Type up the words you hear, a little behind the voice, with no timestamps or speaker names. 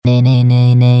Nay, nay,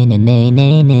 nay, nay, nay, nay,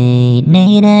 nay, nay,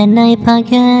 nay, nay, nay,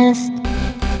 podcast.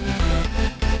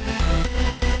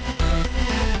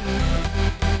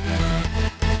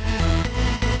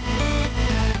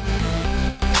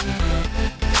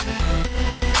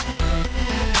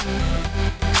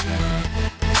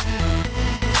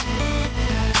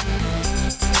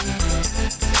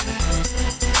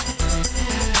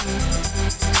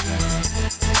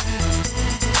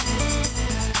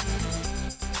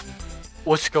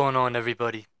 What's going on,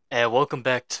 everybody? And welcome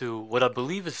back to what I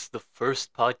believe is the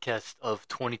first podcast of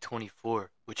 2024,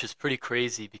 which is pretty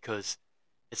crazy because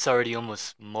it's already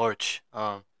almost March.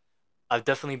 I've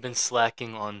definitely been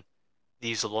slacking on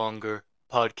these longer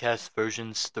podcast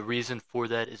versions. The reason for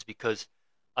that is because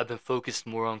I've been focused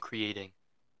more on creating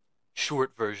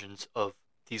short versions of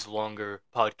these longer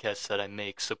podcasts that I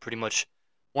make. So pretty much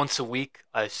once a week,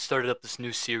 I started up this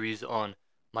new series on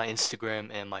my Instagram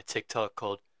and my TikTok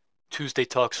called Tuesday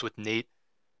Talks with Nate.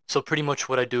 So pretty much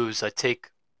what I do is I take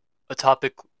a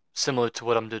topic similar to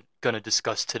what I'm going to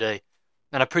discuss today,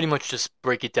 and I pretty much just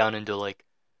break it down into like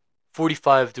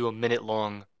 45 to a minute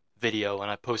long video,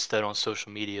 and I post that on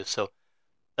social media. So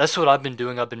that's what I've been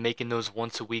doing. I've been making those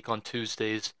once a week on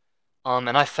Tuesdays. And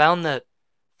I found that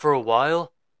for a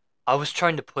while, I was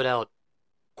trying to put out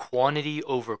quantity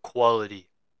over quality,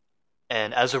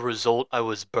 and as a result, I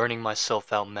was burning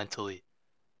myself out mentally.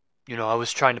 I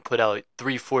was trying to put out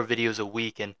 3, 4 videos a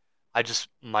week, and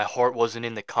my heart wasn't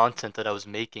in the content that I was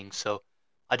making, so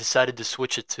I decided to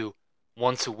switch it to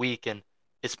once a week, and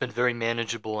it's been very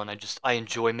manageable, and I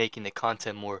enjoy making the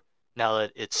content more now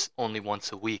that it's only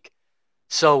once a week.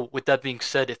 So, with that being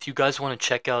said, if you guys want to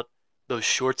check out those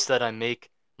shorts that I make,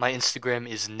 my Instagram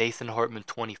is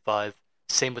NathanHartman25.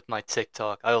 Same with my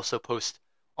TikTok. I also post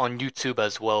on YouTube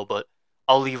as well, but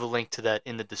I'll leave a link to that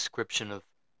in the description of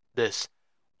this.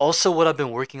 Also, what I've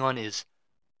been working on is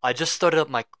I just started up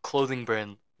my clothing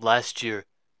brand last year.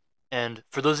 And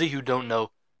for those of you who don't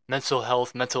know, mental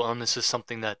health, mental illness is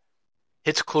something that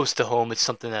hits close to home. It's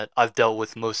something that I've dealt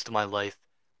with most of my life.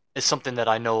 It's something that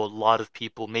I know a lot of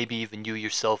people, maybe even you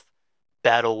yourself,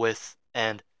 battle with.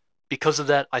 And because of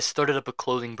that, I started up a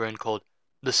clothing brand called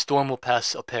The Storm Will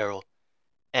Pass Apparel.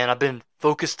 And I've been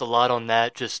focused a lot on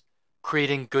that, just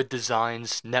creating good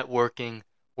designs, networking,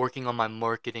 working on my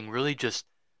marketing, really just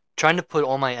trying to put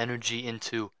all my energy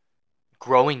into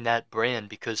growing that brand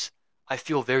because I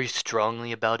feel very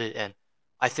strongly about it and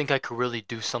I think I could really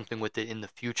do something with it in the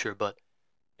future, but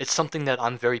it's something that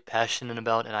I'm very passionate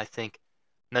about, and I think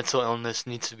mental illness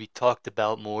needs to be talked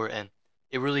about more, and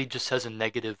it really just has a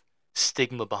negative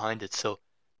stigma behind it. So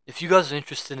if you guys are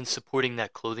interested in supporting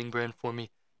that clothing brand for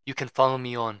me, you can follow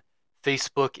me on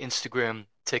Facebook, Instagram,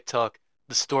 TikTok.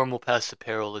 The Storm Will Pass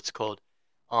Apparel, it's called.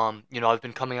 I've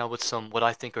been coming out with what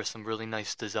I think are some really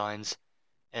nice designs,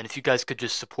 and if you guys could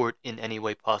just support in any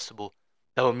way possible,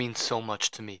 that would mean so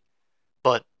much to me.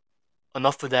 But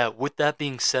enough of that. With that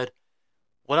being said,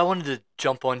 what I wanted to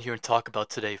jump on here and talk about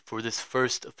today for this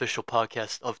first official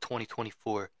podcast of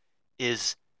 2024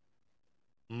 is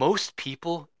most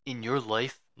people in your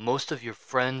life, most of your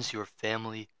friends, your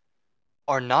family,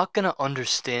 are not going to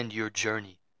understand your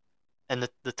journey. And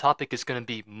the topic is going to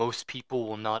be most people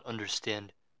will not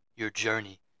understand your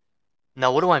journey.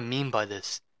 Now, what do I mean by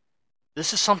this?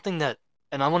 This is something that,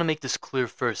 and I want to make this clear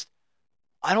first,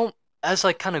 as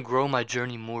I kind of grow my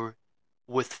journey more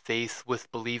with faith,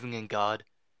 with believing in God,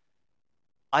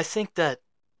 I think that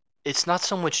it's not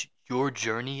so much your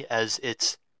journey as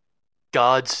it's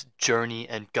God's journey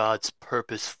and God's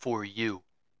purpose for you.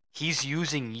 He's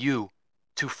using you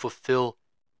to fulfill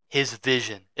His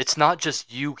vision. It's not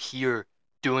just you here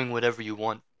doing whatever you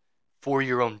want for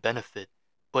your own benefit,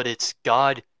 but it's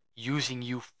God using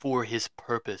you for His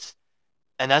purpose.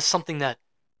 And that's something that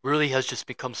really has just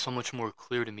become so much more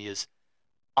clear to me is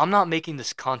I'm not making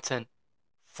this content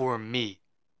for me.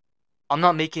 I'm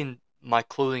not making my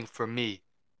clothing for me.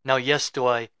 Now, yes, do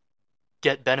I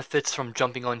get benefits from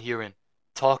jumping on here and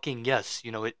talking? Yes,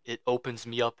 it opens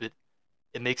me up. It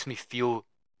makes me feel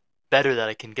better that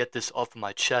I can get this off of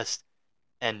my chest.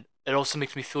 And it also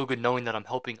makes me feel good knowing that I'm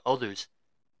helping others.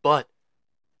 But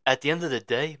at the end of the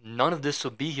day, none of this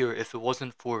would be here if it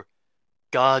wasn't for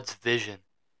God's vision.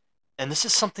 And this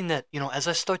is something that, as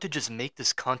I start to just make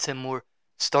this content more,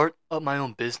 start up my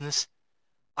own business,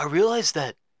 I realize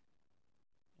that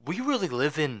we really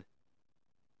live in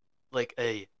like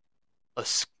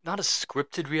not a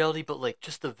scripted reality, but like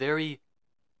just a very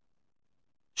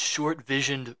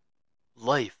short-visioned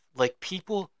life. Like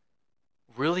people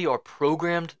really are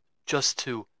programmed just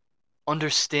to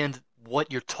understand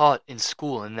what you're taught in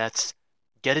school, and that's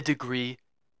get a degree,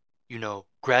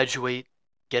 graduate,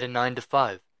 get a 9 to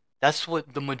 5. That's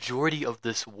what the majority of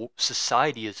this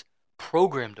society is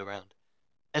programmed around.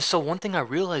 And so one thing I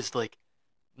realized, like,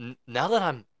 now that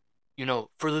I'm,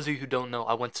 for those of you who don't know,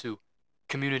 I went to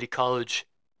community college.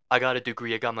 I got a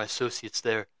degree. I got my associates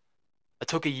there. I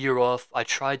took a year off. I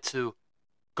tried to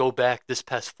go back this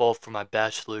past fall for my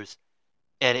bachelor's,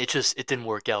 and it didn't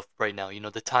work out right now.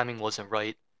 The timing wasn't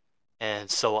right,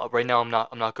 and so right now I'm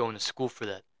not going to school for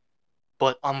that.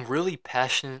 But I'm really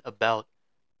passionate about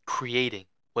creating,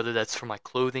 whether that's for my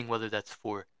clothing, whether that's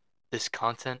for this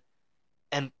content.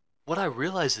 And what I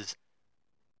realize is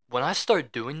when I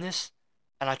start doing this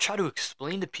and I try to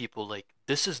explain to people, like,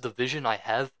 this is the vision I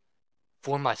have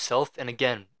for myself, and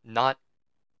again, not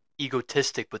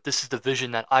egotistic, but this is the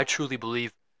vision that I truly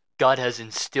believe God has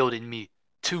instilled in me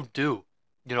to do.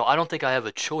 I don't think I have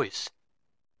a choice.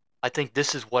 I think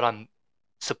this is what I'm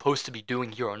supposed to be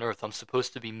doing here on earth. I'm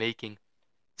supposed to be making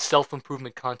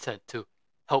self-improvement content to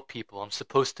help people. I'm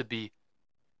supposed to be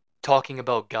talking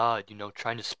about God,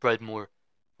 trying to spread more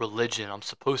religion. I'm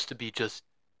supposed to be just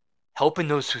helping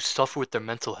those who suffer with their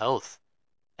mental health.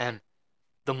 And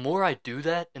the more I do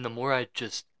that, and the more I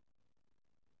just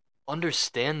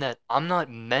understand that I'm not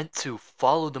meant to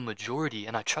follow the majority,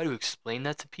 and I try to explain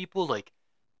that to people, like,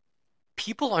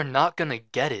 people are not gonna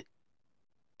get it.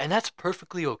 And that's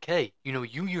perfectly okay. You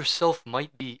yourself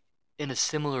might be in a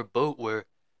similar boat where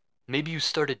maybe you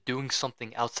started doing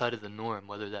something outside of the norm,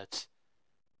 whether that's,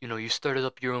 you started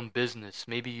up your own business.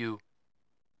 Maybe you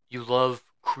love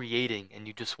creating and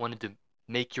you just wanted to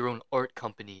make your own art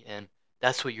company and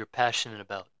that's what you're passionate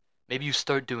about. Maybe you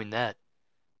start doing that.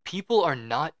 People are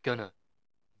not gonna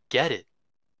get it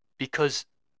because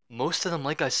most of them,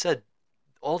 like I said,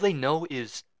 all they know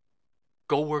is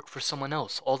go work for someone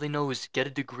else. All they know is get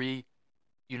a degree,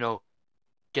 you know,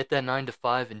 get that 9 to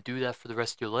 5 and do that for the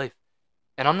rest of your life.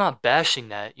 And I'm not bashing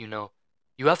that, You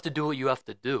have to do what you have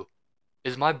to do.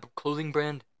 Is my clothing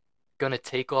brand gonna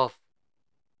take off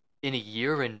in a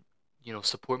year and,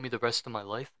 support me the rest of my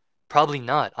life? Probably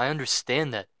not. I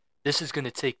understand that. This is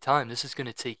gonna take time. This is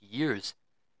gonna take years.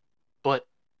 But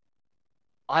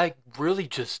I really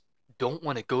just don't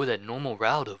want to go that normal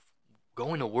route of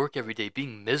going to work every day,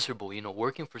 being miserable,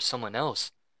 working for someone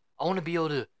else. I want to be able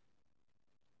to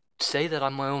say that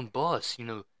I'm my own boss,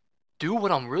 do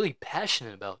what I'm really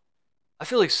passionate about. I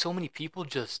feel like so many people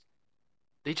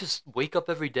they just wake up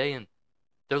every day and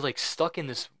they're like stuck in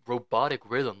this robotic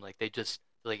rhythm. Like they're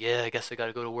like, yeah, I guess I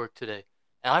gotta go to work today.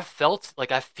 And I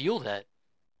feel that,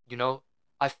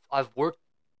 I've worked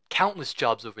countless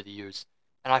jobs over the years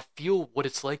and I feel what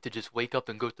it's like to just wake up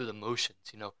and go through the motions,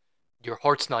 Your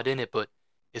heart's not in it, but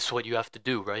it's what you have to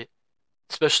do, right?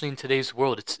 Especially in today's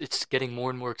world, it's getting more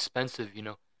and more expensive,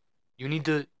 You need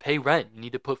to pay rent, you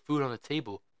need to put food on the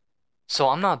table. So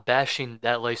I'm not bashing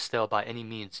that lifestyle by any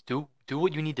means. Do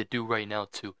what you need to do right now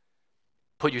to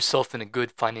put yourself in a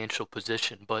good financial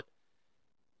position, but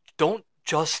don't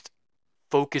just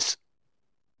focus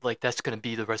like that's going to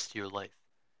be the rest of your life.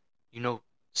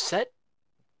 Set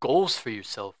goals for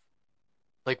yourself.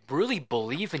 Like really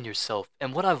believe in yourself.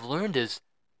 And what I've learned is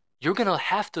you're going to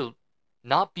have to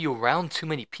not be around too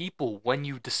many people when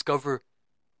you discover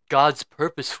God's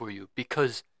purpose for you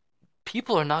because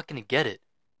people are not going to get it.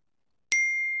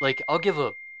 Like I'll give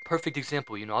a perfect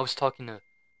example. I was talking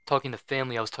to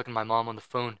family. I was talking to my mom on the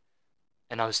phone,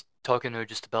 and I was talking to her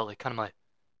just about like kind of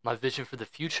my vision for the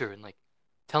future and like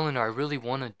telling her I really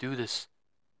want to do this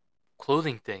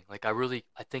clothing thing. Like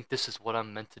I think this is what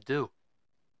I'm meant to do.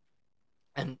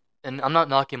 And I'm not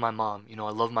knocking my mom. I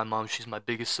love my mom. She's my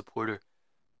biggest supporter.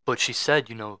 But she said,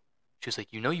 she was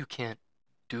like, you can't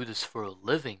do this for a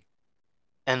living.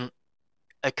 And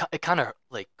it kind of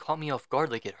like caught me off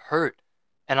guard. Like it hurt.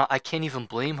 And I can't even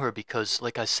blame her because,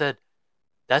 like I said,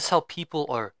 that's how people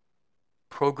are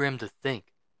programmed to think.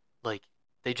 Like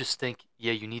they just think,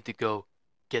 yeah, you need to go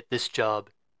get this job,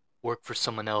 work for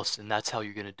someone else, and that's how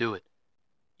you're going to do it.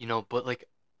 But like,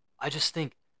 I just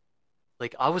think,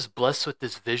 like, I was blessed with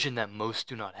this vision that most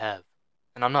do not have.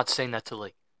 And I'm not saying that to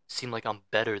like seem like I'm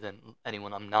better than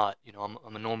anyone. I'm not,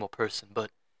 I'm a normal person.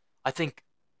 But I think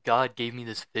God gave me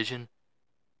this vision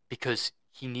because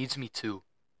he needs me to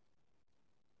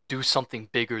do something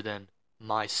bigger than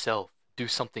myself, do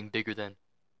something bigger than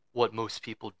what most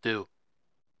people do.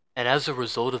 And as a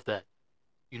result of that,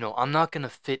 I'm not going to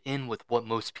fit in with what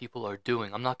most people are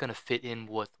doing. I'm not going to fit in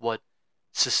with what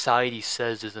society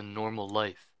says is a normal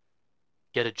life.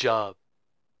 Get a job,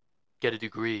 get a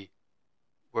degree,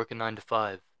 work a 9 to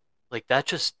 5. Like that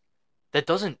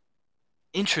doesn't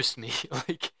interest me.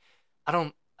 Like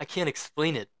I can't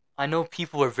explain it. I know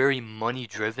people are very money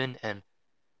driven and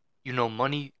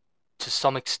money to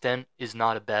some extent is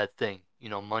not a bad thing. You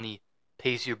know, money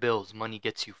pays your bills, money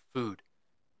gets you food,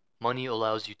 money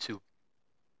allows you to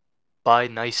buy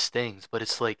nice things. But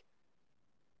it's like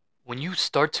when you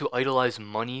start to idolize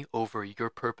money over your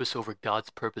purpose, over God's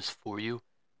purpose for you,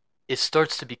 it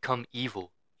starts to become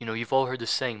evil. You know, you've all heard the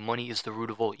saying, money is the root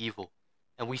of all evil.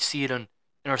 And we see it in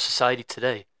our society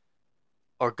today.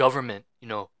 Our government, you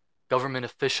know, government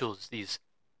officials, these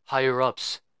higher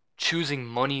ups, choosing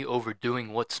money over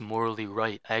doing what's morally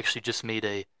right. I actually just made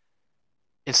a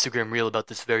Instagram reel about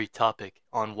this very topic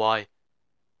on why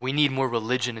we need more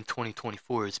religion in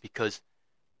 2024 is because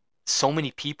so many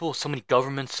people, so many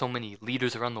governments, so many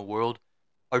leaders around the world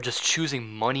are just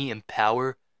choosing money and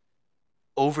power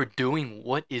over doing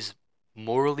what is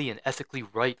morally and ethically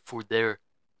right for their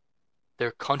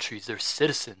countries, their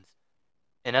citizens.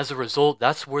 And as a result,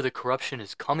 that's where the corruption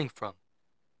is coming from.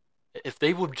 If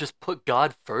they would just put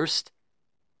God first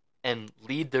and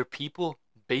lead their people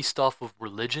based off of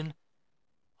religion,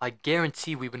 I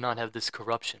guarantee we would not have this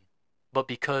corruption. But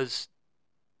because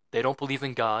they don't believe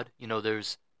in God, you know,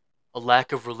 there's a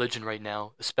lack of religion right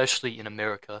now, especially in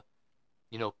America.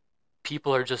 You know,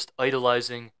 people are just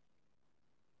idolizing.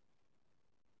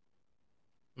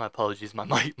 My apologies, my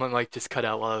mic just cut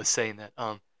out while I was saying that.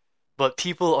 But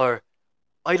people are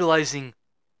idolizing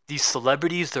these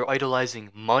celebrities, they're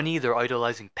idolizing money, they're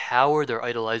idolizing power, they're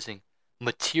idolizing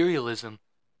materialism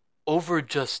over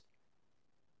just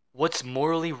what's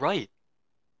morally right.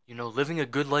 You know, living a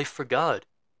good life for God.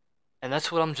 And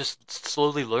that's what I'm just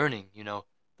slowly learning, you know.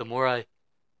 The more I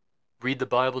read the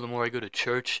Bible, the more I go to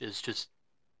church, is just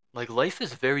like life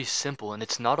is very simple and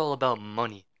it's not all about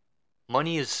money.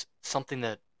 Money is something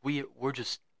that we're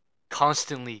just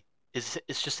constantly it's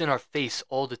just in our face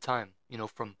all the time, you know,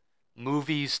 from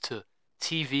movies to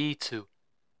TV to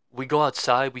we go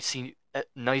outside, we see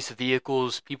nice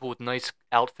vehicles, people with nice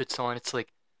outfits on. It's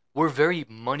like we're very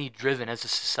money driven as a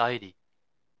society.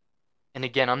 And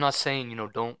again, I'm not saying, you know,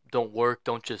 don't work,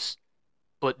 don't just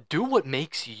but do what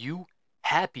makes you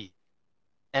happy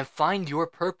and find your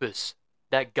purpose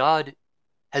that God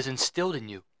has instilled in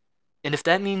you. And if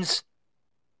that means,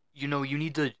 you know, you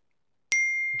need to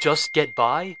just get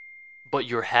by, but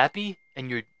you're happy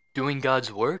and you're doing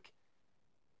God's work,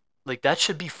 like that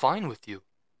should be fine with you.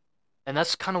 And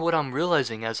that's kind of what I'm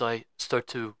realizing as I start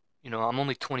to, you know, I'm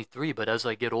only 23, but as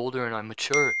I get older and I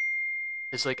mature,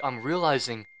 it's like I'm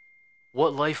realizing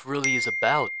what life really is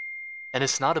about. And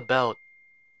it's not about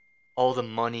all the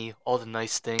money, all the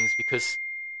nice things, because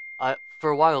for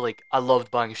a while, like, I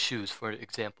loved buying shoes, for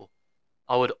example.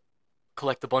 I would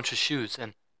collect a bunch of shoes,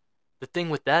 and the thing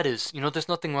with that is, you know, there's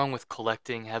nothing wrong with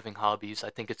collecting, having hobbies. I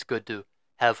think it's good to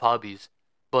have hobbies,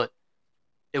 but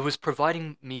it was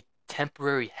providing me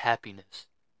temporary happiness.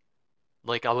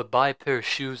 Like, I would buy a pair of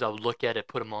shoes, I would look at it,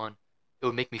 put them on, it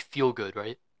would make me feel good,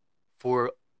 right?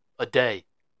 For a day.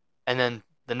 And then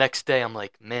the next day, I'm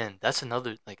like, man, that's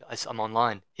another, like, I'm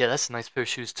online. Yeah, that's a nice pair of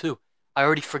shoes, too. I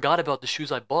already forgot about the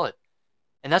shoes I bought.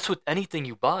 And that's with anything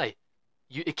you buy.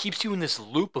 It keeps you in this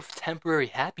loop of temporary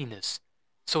happiness.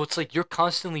 So it's like you're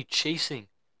constantly chasing,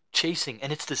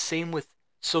 and it's the same with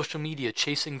social media,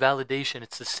 chasing validation.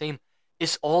 It's the same.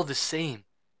 It's all the same.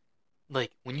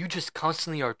 Like when you just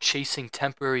constantly are chasing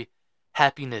temporary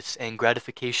happiness and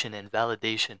gratification and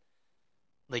validation,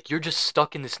 like you're just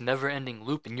stuck in this never-ending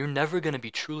loop and you're never going to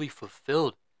be truly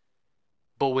fulfilled.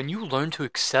 But when you learn to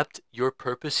accept your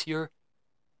purpose here,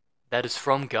 that is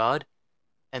from God,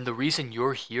 and the reason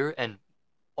you're here, and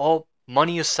all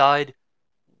money aside,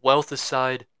 wealth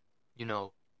aside, you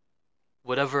know,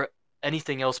 whatever,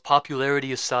 anything else,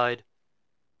 popularity aside,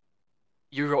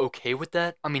 you're okay with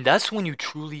that? I mean, that's when you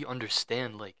truly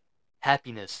understand, like,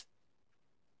 happiness.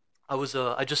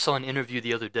 I just saw an interview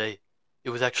the other day. It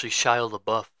was actually Shia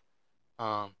LaBeouf.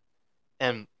 Um,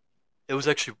 and it was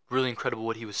actually really incredible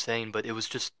what he was saying, but it was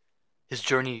just his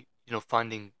journey, you know,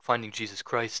 finding Jesus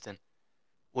Christ. And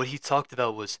what he talked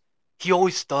about was he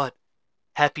always thought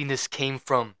happiness came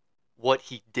from what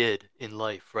he did in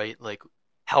life, right? Like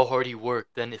how hard he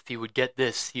worked. Then if he would get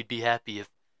this, he'd be happy. If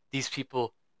these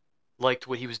people liked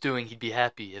what he was doing, he'd be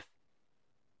happy. If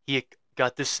he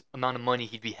got this amount of money,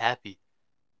 he'd be happy.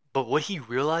 But what he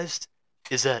realized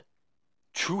is that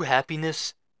true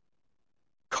happiness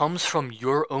comes from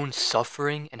your own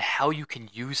suffering and how you can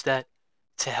use that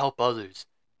to help others.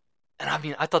 And I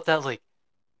mean, I thought that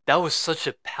was such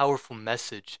a powerful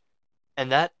message.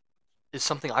 And that is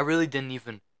something I really didn't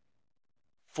even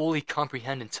fully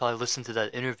comprehend until I listened to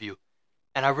that interview.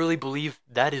 And I really believe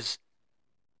that is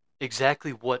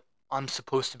exactly what I'm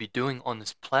supposed to be doing on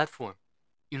this platform.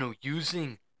 You know,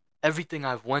 using everything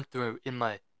I've went through in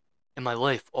my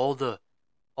life, all the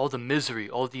misery,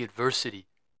 all the adversity,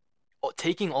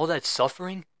 taking all that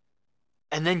suffering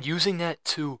and then using that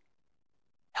to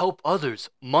help others.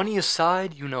 Money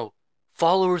aside,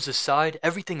 followers aside,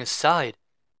 everything aside.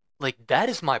 Like, that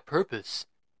is my purpose.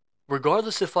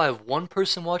 Regardless if I have one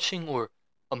person watching or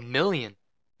a million,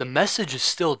 the message is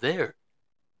still there.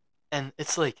 And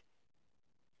it's like,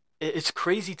 it's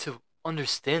crazy to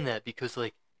understand that because,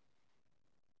 like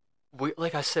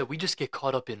I said, we just get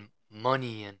caught up in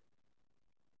money and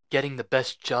getting the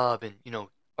best job and,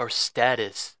 our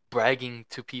status, bragging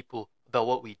to people about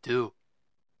what we do.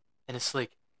 And it's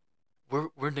like,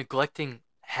 we're neglecting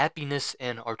happiness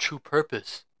and our true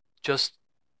purpose just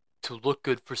to look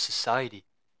good for society.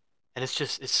 And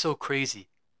it's so crazy.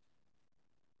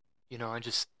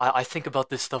 I think about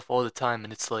this stuff all the time,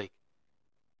 and it's like,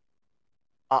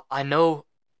 I know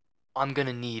I'm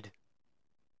gonna need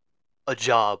a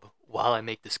job while I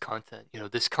make this content.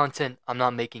 This content, I'm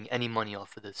not making any money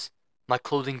off of this. My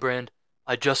clothing brand,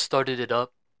 I just started it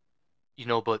up,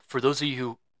 but for those of you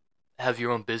who have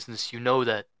your own business, you know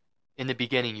that in the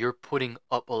beginning, you're putting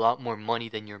up a lot more money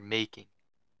than you're making.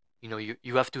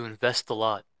 You have to invest a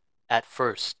lot at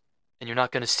first, and you're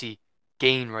not going to see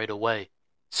gain right away.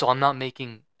 So I'm not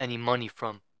making any money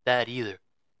from that either.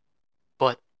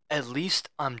 But at least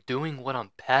I'm doing what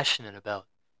I'm passionate about,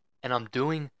 and I'm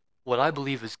doing what I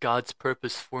believe is God's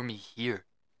purpose for me here.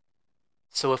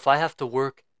 So if I have to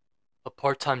work a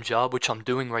part-time job, which I'm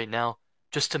doing right now,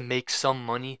 just to make some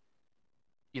money,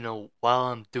 while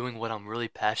I'm doing what I'm really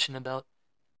passionate about,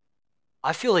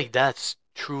 I feel like that's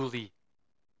truly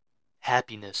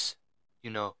happiness.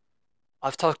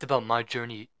 I've talked about my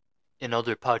journey in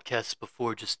other podcasts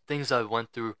before, just things I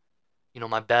went through,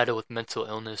 my battle with mental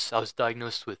illness. I was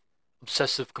diagnosed with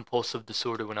obsessive compulsive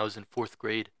disorder when I was in 4th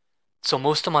grade. So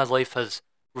most of my life has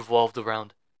revolved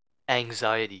around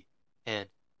anxiety and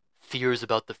fears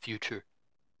about the future.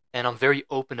 And I'm very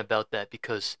open about that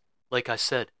because, like I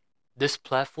said, this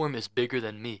platform is bigger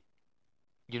than me.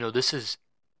 This is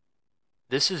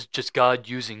just God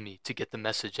using me to get the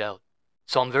message out.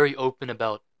 So I'm very open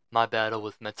about my battle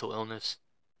with mental illness.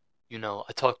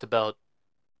 I talked about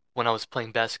when I was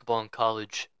playing basketball in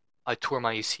college, I tore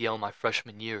my ACL my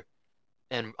freshman year.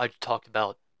 And I talked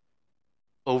about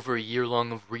over a year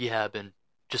long of rehab and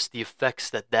just the effects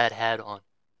that had on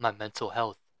my mental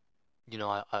health.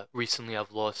 Recently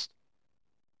I've lost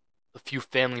a few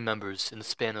family members in the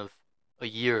span of a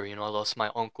year. I lost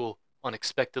my uncle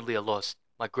unexpectedly. I lost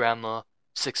my grandma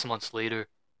 6 months later,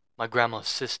 my grandma's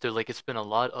sister. Like, it's been a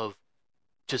lot of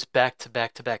just back to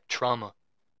back to back trauma.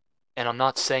 And I'm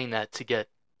not saying that to get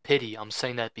pity. I'm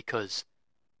saying that because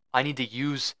I need to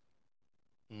use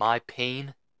my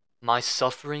pain, my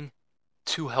suffering,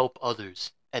 to help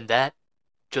others. And that,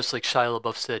 just like Shia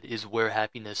LaBeouf said, is where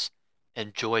happiness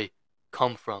and joy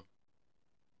come from.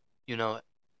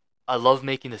 I love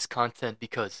making this content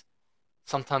because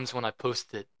sometimes when I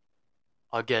post it,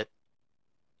 I'll get,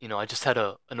 I just had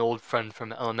an old friend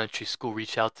from elementary school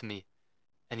reach out to me,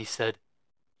 and he said,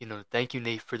 thank you,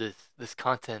 Nate, for this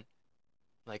content.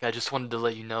 Like, I just wanted to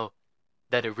let you know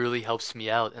that it really helps me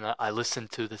out, and I listen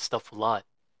to this stuff a lot.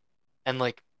 And,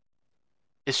 like,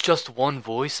 it's just one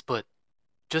voice, but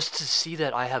just to see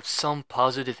that I have some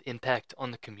positive impact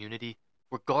on the community,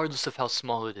 regardless of how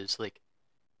small it is, like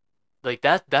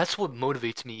that's what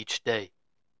motivates me each day.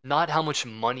 Not how much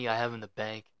money I have in the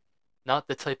bank, not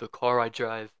the type of car I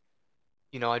drive.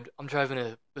 I'm driving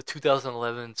a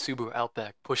 2011 Subaru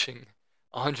Outback pushing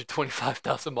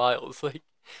 125,000 miles. Like,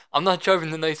 I'm not driving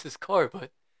the nicest car,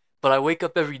 but I wake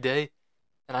up every day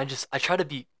and I try to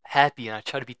be happy and I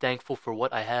try to be thankful for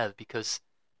what I have because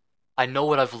I know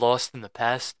what I've lost in the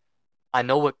past. I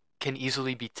know what can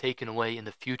easily be taken away in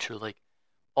the future. Like,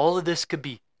 all of this could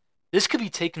be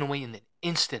taken away in an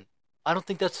instant. I don't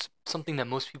think that's something that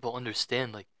most people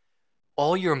understand. Like,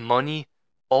 all your money,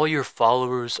 all your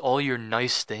followers, all your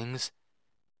nice things,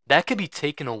 that could be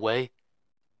taken away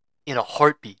in a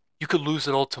heartbeat. You could lose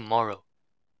it all tomorrow.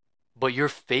 But your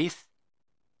faith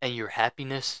and your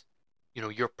happiness,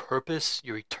 your purpose,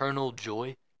 your eternal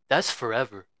joy, that's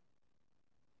forever.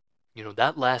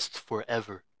 That lasts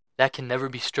forever. That can never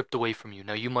be stripped away from you.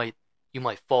 Now, you might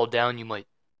fall down, you might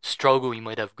struggle, you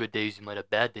might have good days, you might have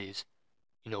bad days.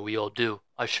 We all do.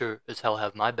 I sure as hell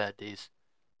have my bad days.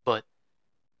 But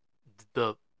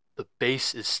the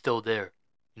base is still there.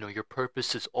 Your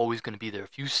purpose is always going to be there.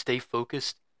 If you stay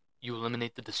focused, you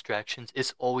eliminate the distractions,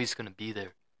 it's always going to be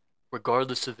there.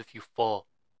 Regardless of if you fall.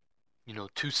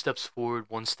 2 steps forward,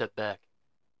 1 step back.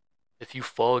 If you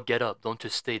fall, get up. Don't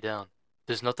just stay down.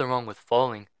 There's nothing wrong with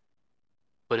falling.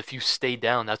 But if you stay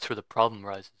down, that's where the problem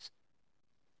rises.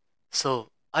 So,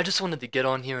 I just wanted to get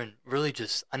on here and really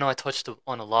I know I touched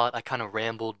on a lot, I kind of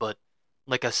rambled, but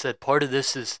like I said, part of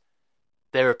this is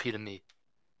therapy to me.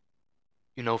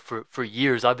 For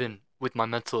years, I've been, with my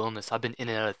mental illness, I've been in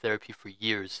and out of therapy for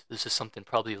years. This is something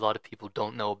probably a lot of people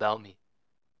don't know about me.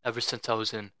 Ever since I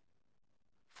was in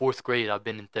fourth grade, I've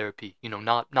been in therapy.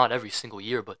 Not every single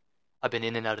year, but I've been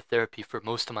in and out of therapy for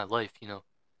most of my life.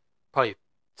 Probably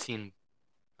seen,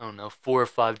 I don't know, 4 or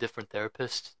 5 different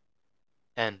therapists.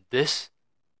 And this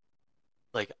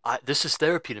is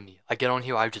therapy to me. I get on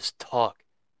here, I just talk.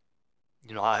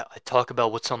 I talk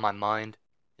about what's on my mind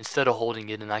instead of holding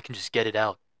it, and I can just get it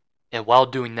out. And while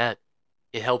doing that,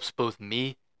 it helps both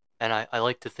me, and I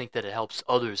like to think that it helps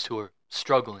others who are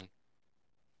struggling.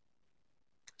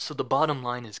 So the bottom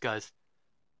line is, guys,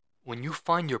 when you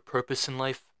find your purpose in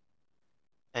life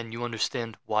and you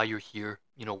understand why you're here,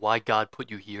 why God put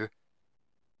you here,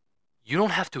 you don't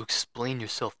have to explain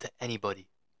yourself to anybody.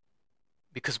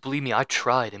 Because believe me, I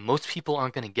tried, and most people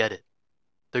aren't going to get it.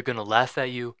 They're going to laugh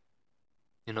at you.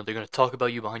 They're going to talk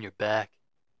about you behind your back.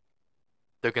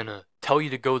 They're going to tell you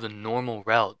to go the normal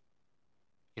route.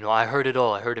 I heard it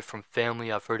all. I heard it from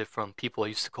family. I've heard it from people I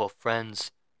used to call friends.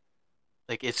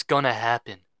 Like, it's going to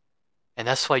happen. And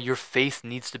that's why your faith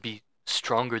needs to be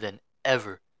stronger than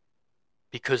ever.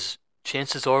 Because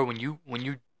chances are when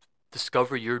you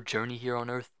discover your journey here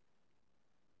on earth,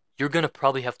 you're going to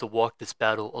probably have to walk this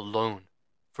battle alone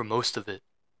for most of it.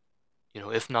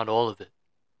 If not all of it.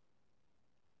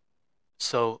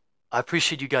 So, I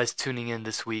appreciate you guys tuning in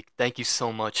this week. Thank you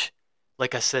so much.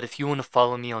 Like I said, if you want to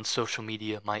follow me on social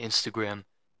media, my Instagram,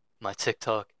 my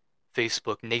TikTok,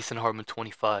 Facebook, Nathan Hartman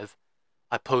 25.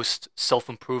 I post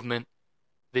self-improvement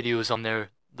videos on there,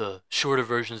 the shorter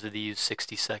versions of these,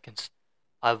 60 seconds.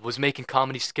 I was making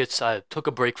comedy skits. I took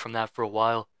a break from that for a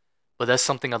while, but that's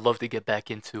something I'd love to get back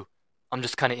into. I'm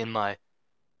just kind of in my,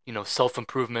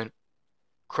 self-improvement,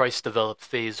 Christ-developed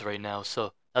phase right now,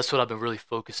 so that's what I've been really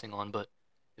focusing on. But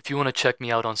if you want to check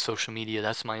me out on social media,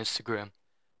 that's my Instagram.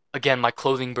 Again, my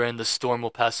clothing brand, The Storm Will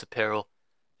Pass Apparel.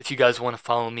 If you guys want to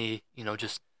follow me,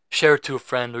 just share it to a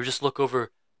friend or just look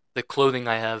over the clothing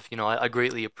I have. I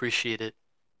greatly appreciate it.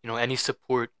 Any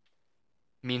support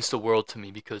means the world to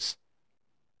me because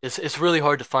it's really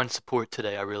hard to find support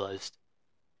today, I realized.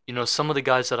 Some of the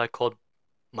guys that I called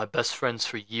my best friends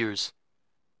for years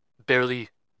barely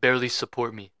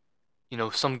support me.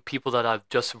 Some people that I've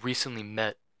just recently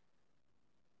met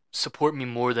support me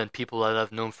more than people that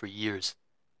I've known for years.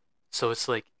 So it's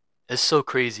so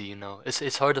crazy,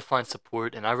 It's hard to find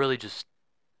support, and I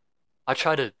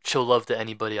try to show love to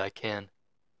anybody I can.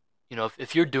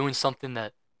 If you're doing something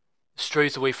that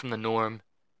strays away from the norm,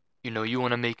 you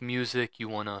want to make music, you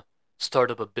want to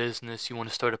start up a business, you want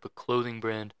to start up a clothing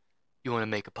brand, you want to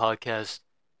make a podcast,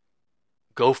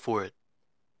 go for it.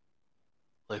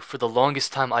 Like, for the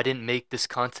longest time, I didn't make this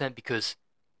content because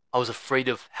I was afraid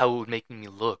of how it would make me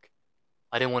look.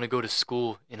 I didn't want to go to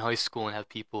school in high school and have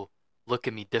people look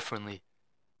at me differently.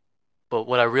 But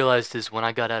what I realized is when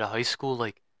I got out of high school,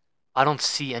 I don't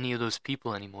see any of those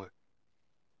people anymore.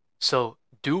 So,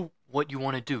 do what you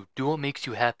want to do. Do what makes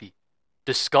you happy.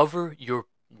 Discover your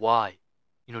why.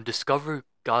 Discover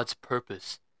God's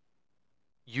purpose.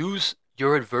 Use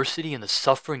your adversity and the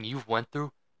suffering you've went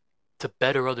through to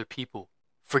better other people.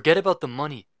 Forget about the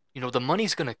money. The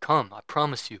money's going to come, I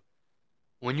promise you.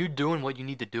 When you're doing what you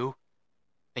need to do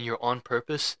and you're on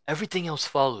purpose, everything else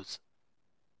follows.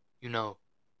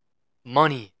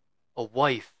 Money, a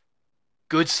wife,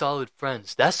 good solid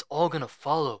friends, that's all going to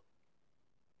follow.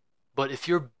 But if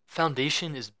your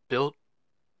foundation is built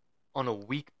on a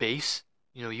weak base,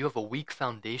 you have a weak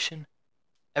foundation,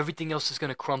 everything else is going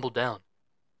to crumble down.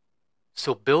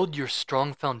 So build your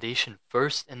strong foundation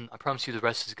first, and I promise you the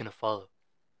rest is going to follow.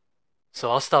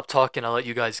 So I'll stop talking, I'll let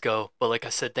you guys go. But like I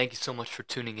said, thank you so much for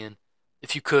tuning in.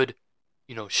 If you could,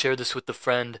 share this with a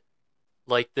friend,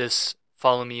 like this,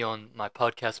 follow me on my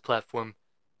podcast platform.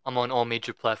 I'm on all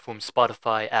major platforms,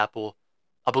 Spotify, Apple.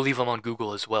 I believe I'm on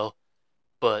Google as well.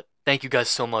 But thank you guys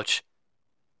so much.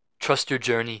 Trust your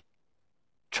journey.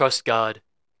 Trust God.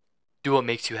 Do what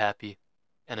makes you happy.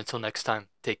 And until next time,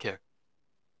 take care.